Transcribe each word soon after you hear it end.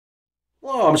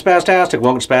Hello, I'm Spaztastic.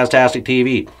 Welcome to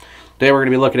SpaztasticTV. Today we're going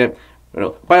to be looking at,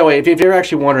 by the way, if you're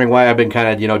actually wondering why I've been kind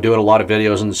of, doing a lot of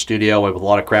videos in the studio with a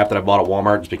lot of crap that I bought at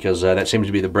Walmart, it's because that seems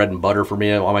to be the bread and butter for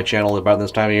me on my channel about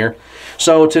this time of year.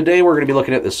 So today we're going to be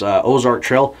looking at this Ozark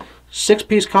Trail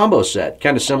 6-piece combo set,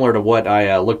 kind of similar to what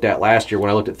I looked at last year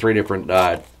when I looked at 3 different,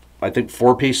 I think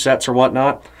 4-piece sets or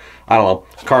whatnot. I don't know,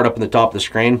 card up in the top of the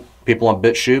screen, people on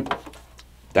BitChute.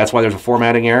 That's why there's a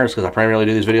formatting error, because I primarily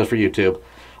do these videos for YouTube.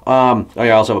 Oh yeah, I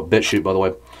also have a BitChute, by the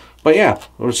way. But yeah,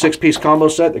 it was a 6-piece combo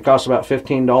set that costs about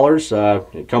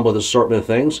 $15. It comes with an assortment of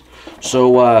things.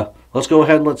 So let's go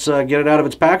ahead and let's get it out of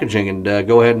its packaging and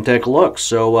go ahead and take a look.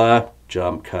 So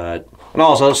jump cut. And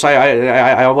also,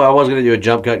 I was going to do a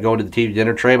jump cut going to the TV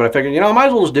dinner tray, but I figured, I might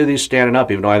as well just do these standing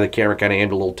up, even though I have the camera kind of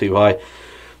aimed a little too high.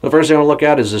 The first thing I'm going to look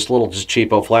at is this little just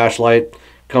cheapo flashlight.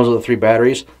 Comes with the 3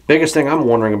 batteries. Biggest thing I'm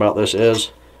wondering about this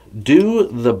is, do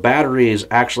the batteries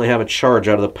actually have a charge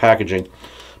out of the packaging?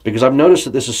 Because I've noticed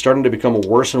that this is starting to become a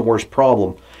worse and worse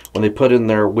problem when they put in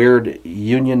their weird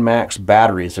Union Max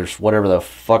batteries. There's whatever the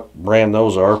fuck brand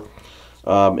those are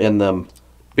in them.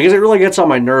 Because it really gets on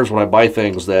my nerves when I buy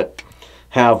things that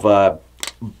have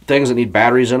things that need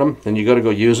batteries in them, and you go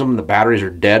to use them, and the batteries are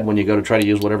dead when you go to try to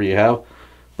use whatever you have.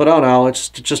 But oh no, it's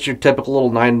just your typical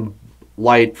little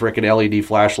 9-light frickin' LED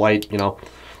flashlight,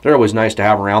 They're always nice to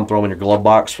have around. Throw them in your glove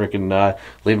box. Freaking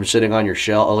leave them sitting on your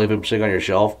shelf. Leave them sitting on your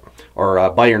shelf, or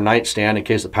by your nightstand in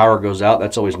case the power goes out.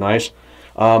 That's always nice.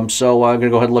 So I'm gonna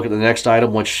go ahead and look at the next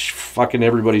item, which fucking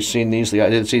everybody's seen these. I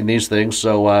didn't see these things,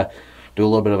 so do a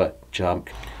little bit of a jump.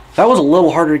 That was a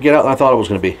little harder to get out than I thought it was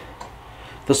gonna be.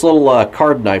 This little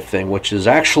card knife thing, which is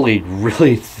actually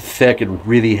really thick and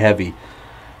really heavy.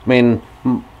 I mean,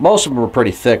 most of them are pretty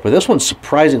thick, but this one's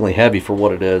surprisingly heavy for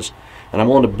what it is. And I'm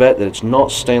willing to bet that it's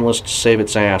not stainless to save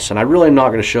its ass. And I really am not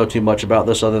going to show too much about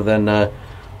this other than the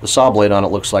saw blade on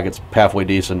it looks like it's halfway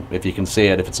decent, if you can see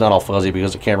it, if it's not all fuzzy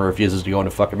because the camera refuses to go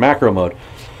into fucking macro mode.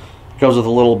 It comes with a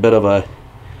little bit of a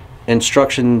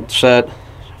instruction set.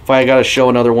 If I got to show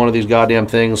another one of these goddamn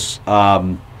things,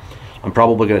 I'm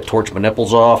probably going to torch my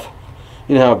nipples off.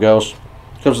 You know how it goes.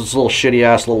 It comes with this little shitty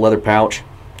ass little leather pouch.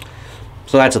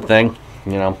 So that's a thing,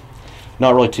 Not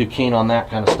really too keen on that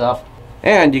kind of stuff.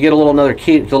 And you get a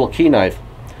little key knife.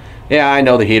 Yeah, I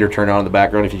know the heater turned on in the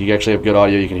background. If you actually have good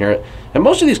audio, you can hear it. And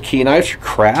most of these key knives are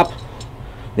crap.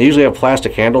 They usually have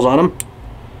plastic handles on them.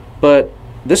 But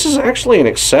this is actually an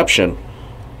exception.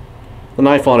 The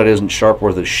knife on it isn't sharp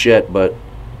worth of shit, but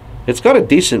it's got a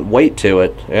decent weight to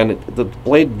it. And the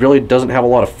blade really doesn't have a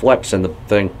lot of flex in the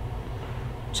thing.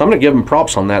 So I'm going to give them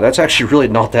props on that. That's actually really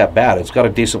not that bad. It's got a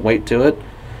decent weight to it.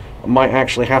 I might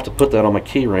actually have to put that on my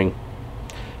key ring.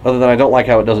 Other than I don't like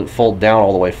how it doesn't fold down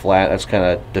all the way flat. That's kind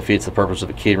of defeats the purpose of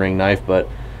a keyring knife, but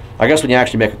I guess when you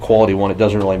actually make a quality one, it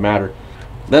doesn't really matter.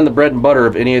 Then the bread and butter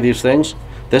of any of these things,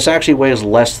 this actually weighs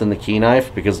less than the key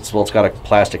knife because it's got a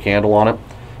plastic handle on it.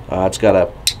 It's got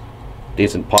a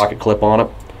decent pocket clip on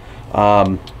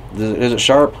it. Is it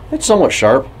sharp? It's somewhat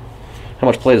sharp. How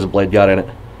much play does the blade got in it?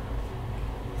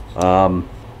 Well,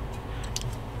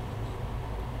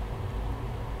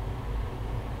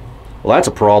 that's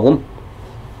a problem.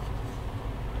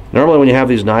 Normally when you have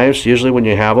these knives, usually when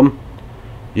you have them,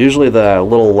 usually the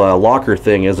little locker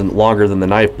thing isn't longer than the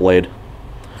knife blade.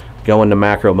 Go into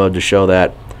macro mode to show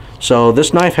that. So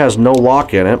this knife has no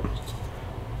lock in it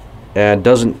and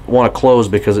doesn't want to close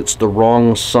because it's the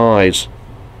wrong size.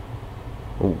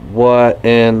 What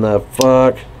in the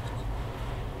fuck?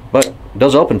 But it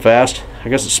does open fast. I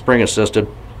guess it's spring assisted.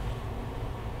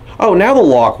 Oh, now the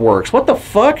lock works. What the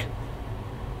fuck?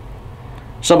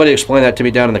 Somebody explain that to me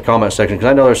down in the comment section,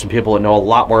 because I know there's some people that know a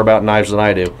lot more about knives than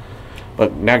I do.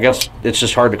 But I guess it's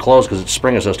just hard to close because it's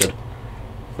spring assisted.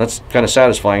 That's kind of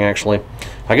satisfying, actually.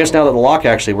 I guess now that the lock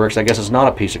actually works, I guess it's not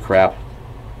a piece of crap.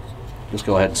 Just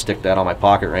go ahead and stick that on my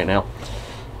pocket right now.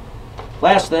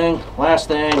 Last thing,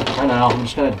 I know, I'm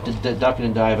just going to duck it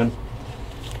and dive in,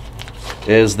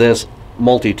 is this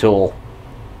multi-tool.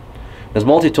 This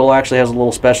multi-tool actually has a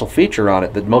little special feature on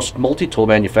it that most multi-tool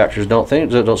manufacturers don't seem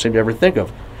to ever think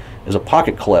of, is a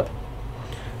pocket clip.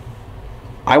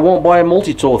 I won't buy a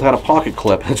multi-tool without a pocket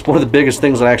clip. It's one of the biggest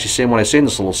things that I actually seen when I seen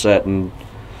this little set, and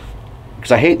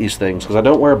because I hate these things because I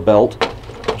don't wear a belt.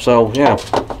 So yeah,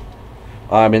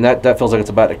 I mean that feels like it's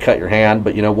about to cut your hand,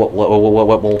 but you know what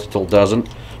multi-tool doesn't?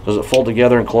 Does it fold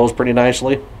together and close pretty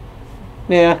nicely?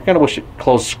 Yeah, I kind of wish it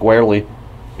closed squarely.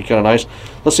 Be kind of nice.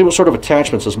 Let's see what sort of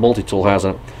attachments this multi-tool has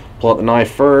in it. Pull out the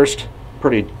knife first.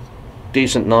 Pretty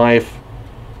decent knife.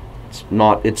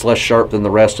 It's less sharp than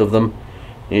the rest of them.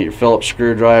 You get your Phillips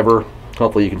screwdriver.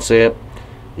 Hopefully you can see it.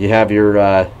 You have your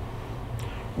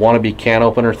wannabe can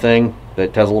opener thing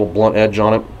that has a little blunt edge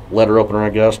on it, letter opener, I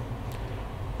guess.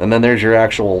 And then there's your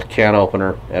actual can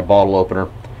opener and bottle opener.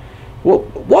 Well,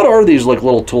 what are these like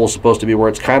little tools supposed to be where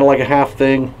it's kind of like a half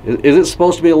thing? Is it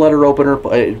supposed to be a letter opener?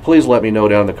 Please let me know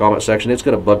down in the comment section. It's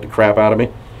going to bug the crap out of me.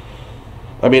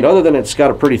 I mean, other than it's got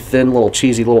a pretty thin little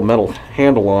cheesy little metal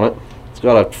handle on it. It's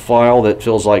got a file that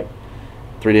feels like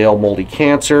 3DL moldy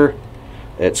cancer.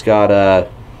 It's got a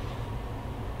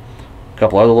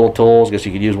couple other little tools. I guess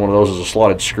you could use one of those as a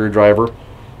slotted screwdriver.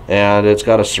 And it's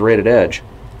got a serrated edge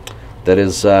that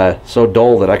is so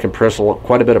dull that I can press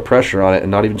quite a bit of pressure on it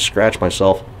and not even scratch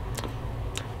myself.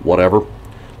 Whatever.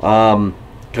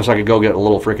 Guess I could go get a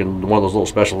little freaking one of those little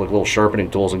special like little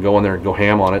sharpening tools and go in there and go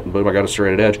ham on it, and boom, I got a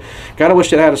serrated edge. Kind of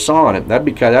wish it had a saw on it.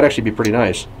 That'd actually be pretty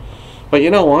nice. But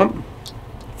you know what?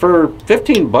 For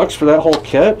 15 bucks for that whole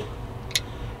kit,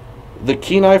 the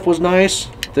key knife was nice.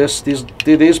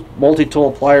 These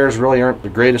multi-tool pliers really aren't the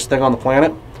greatest thing on the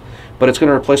planet. But it's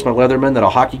going to replace my Leatherman that a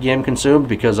hockey game consumed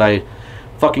because I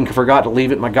fucking forgot to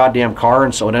leave it in my goddamn car,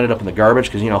 and so it ended up in the garbage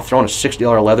because, you know, throwing a $60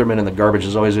 Leatherman in the garbage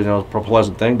is always, you know, a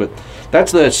pleasant thing. But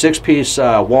that's the 6-piece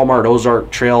Walmart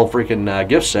Ozark Trail freaking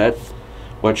gift set,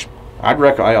 which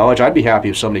I'd be happy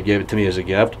if somebody gave it to me as a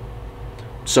gift.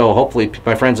 So hopefully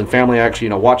my friends and family actually, you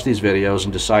know, watch these videos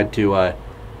and decide to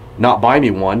not buy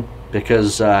me one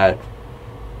because I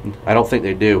don't think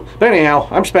they do. But anyhow,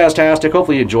 I'm Spaztastic.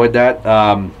 Hopefully you enjoyed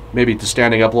that. Maybe the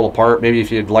standing up little part. Maybe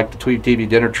if you'd like the Tweed TV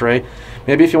dinner tray.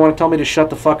 Maybe if you want to tell me to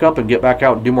shut the fuck up and get back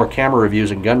out and do more camera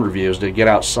reviews and gun reviews, to get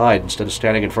outside instead of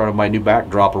standing in front of my new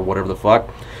backdrop or whatever the fuck.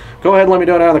 Go ahead and let me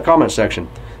know down in the comment section.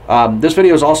 This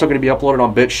video is also going to be uploaded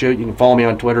on BitChute. You can follow me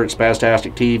on Twitter at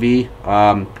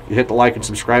SpaztasticTV. Hit the like and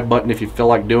subscribe button if you feel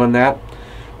like doing that.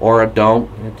 Or don't.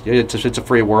 It's a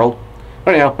free world.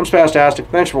 But anyhow, I'm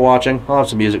Spaztastic. Thanks for watching. I'll have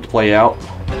some music to play out.